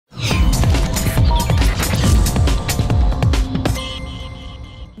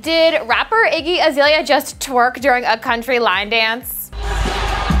Did rapper Iggy Azalea just twerk during a country line dance?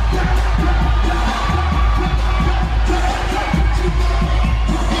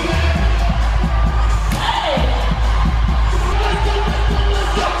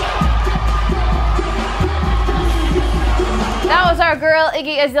 That was our girl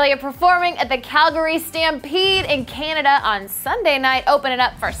Iggy Azalea performing at the Calgary Stampede in Canada on Sunday night, opening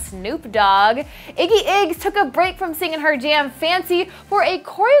up for Snoop Dogg. Iggy Iggs took a break from singing her jam Fancy for a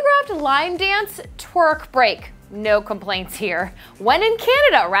choreographed line dance twerk break. No complaints here. When in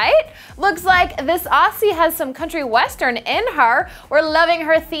Canada, right? Looks like this Aussie has some country western in her. We're loving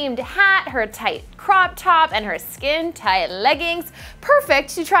her themed hat, her tight crop top, and her skin-tight leggings.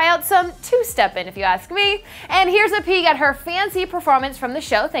 Perfect to try out some two-stepping, if you ask me. And here's a peek at her fancy performance from the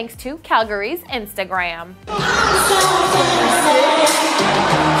show thanks to Calgary's Instagram.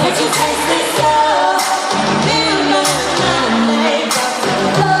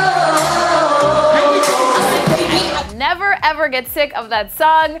 Never ever get sick of that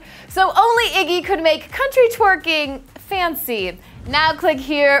song, so only Iggy could make country twerking fancy. Now click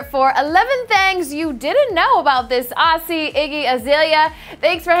here for 11 things you didn't know about this Aussie, Iggy Azalea.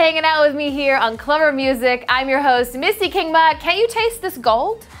 Thanks for hanging out with me here on Clevver Music. I'm your host, Misty Kingma. Can you taste this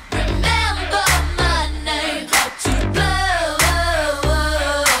gold? Remember.